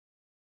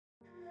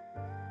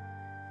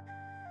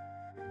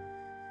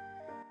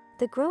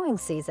The growing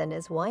season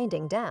is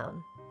winding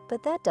down,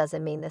 but that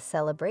doesn't mean the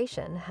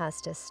celebration has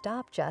to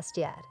stop just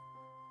yet.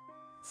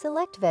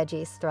 Select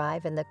veggies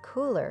thrive in the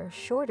cooler,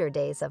 shorter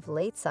days of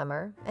late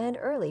summer and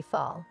early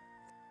fall,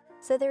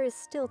 so there is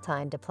still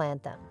time to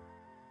plant them.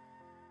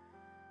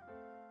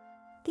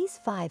 These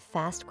 5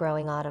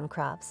 fast-growing autumn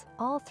crops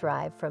all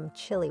thrive from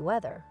chilly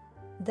weather,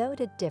 though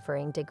to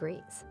differing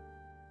degrees.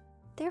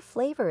 Their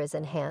flavor is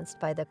enhanced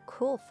by the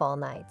cool fall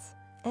nights,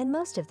 and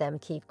most of them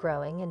keep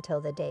growing until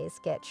the days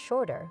get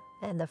shorter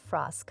and the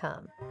frosts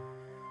come.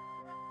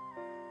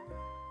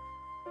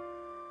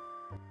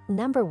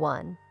 Number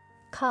 1.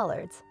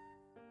 Collards.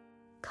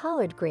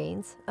 Collard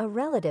greens, a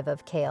relative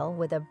of kale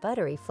with a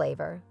buttery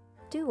flavor,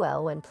 do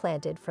well when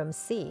planted from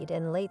seed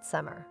in late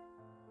summer.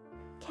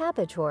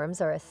 Cabbage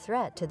worms are a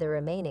threat to the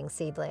remaining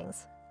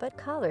seedlings, but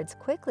collards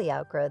quickly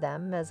outgrow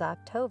them as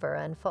October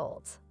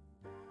unfolds.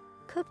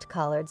 Cooked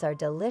collards are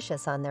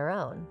delicious on their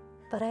own,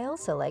 but I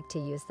also like to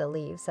use the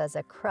leaves as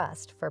a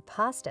crust for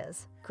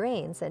pastas,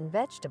 grains, and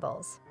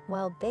vegetables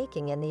while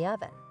baking in the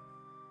oven.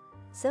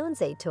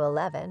 Zones 8 to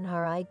 11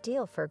 are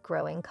ideal for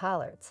growing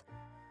collards.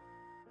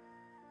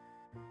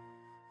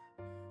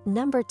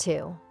 Number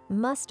 2.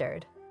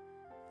 Mustard.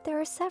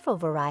 There are several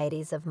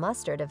varieties of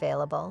mustard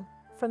available,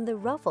 from the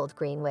ruffled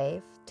green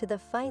wave to the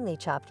finely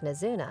chopped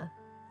Mizuna,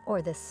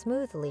 or the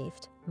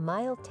smooth-leafed,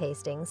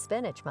 mild-tasting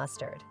spinach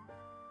mustard.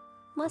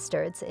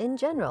 Mustards, in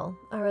general,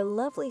 are a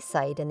lovely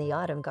sight in the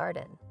autumn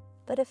garden,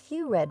 but a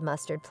few red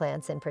mustard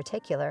plants in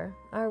particular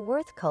are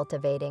worth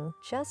cultivating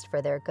just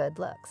for their good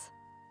looks.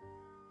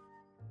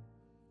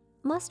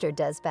 Mustard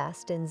does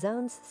best in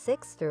zones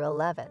 6 through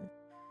 11.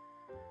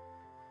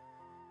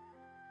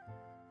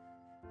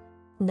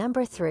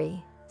 Number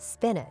 3.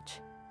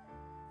 Spinach.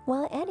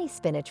 While any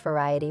spinach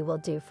variety will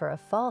do for a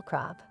fall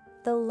crop,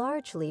 the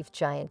large-leaf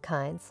giant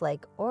kinds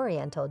like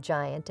Oriental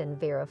Giant and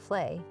Vera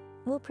Flay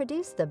will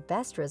produce the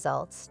best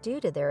results due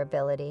to their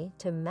ability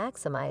to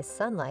maximize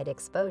sunlight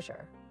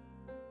exposure.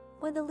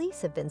 When the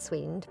leaves have been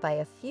sweetened by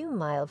a few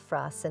mild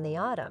frosts in the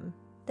autumn,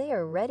 they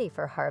are ready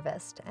for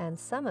harvest and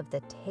some of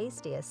the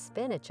tastiest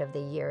spinach of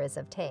the year is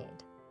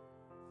obtained.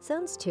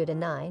 Zones 2 to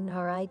 9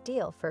 are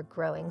ideal for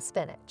growing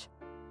spinach.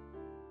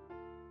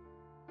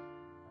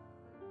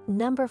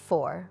 Number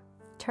 4.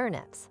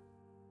 Turnips.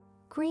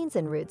 Greens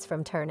and roots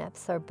from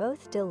turnips are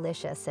both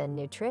delicious and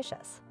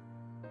nutritious.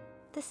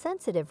 The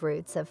sensitive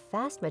roots of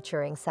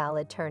fast-maturing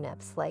salad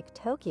turnips like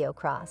Tokyo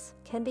Cross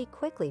can be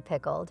quickly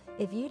pickled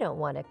if you don't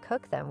want to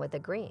cook them with the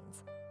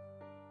greens.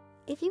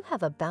 If you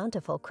have a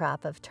bountiful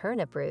crop of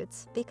turnip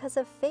roots because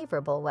of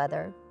favorable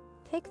weather,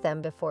 pick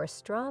them before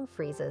strong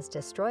freezes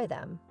destroy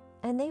them,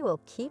 and they will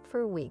keep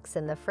for weeks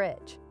in the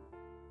fridge.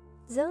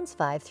 Zones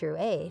 5 through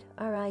 8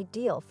 are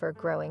ideal for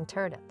growing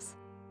turnips.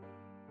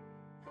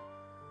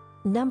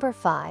 Number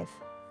 5.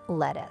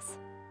 Lettuce.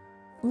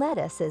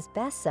 Lettuce is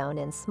best sown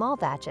in small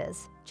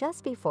batches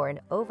just before an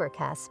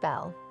overcast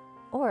spell,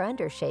 or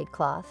under shade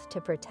cloth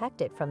to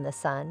protect it from the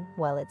sun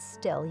while it's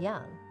still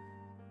young.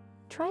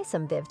 Try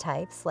some Biv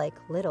types like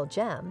Little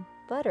Gem,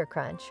 Butter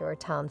Crunch, or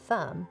Tom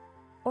Thumb,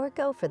 or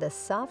go for the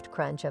soft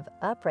crunch of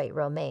upright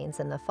romaines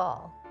in the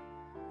fall.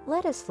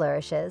 Lettuce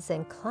flourishes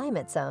in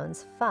climate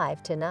zones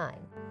 5 to 9.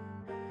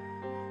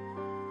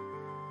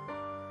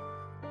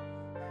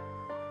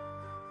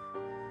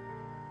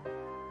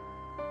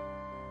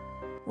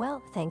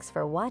 Well, thanks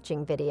for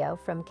watching video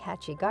from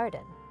Catchy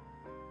Garden.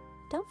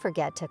 Don't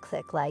forget to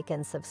click like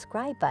and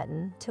subscribe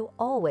button to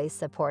always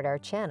support our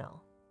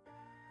channel.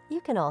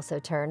 You can also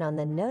turn on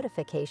the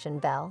notification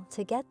bell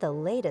to get the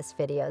latest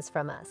videos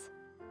from us.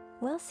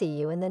 We'll see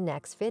you in the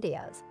next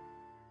videos.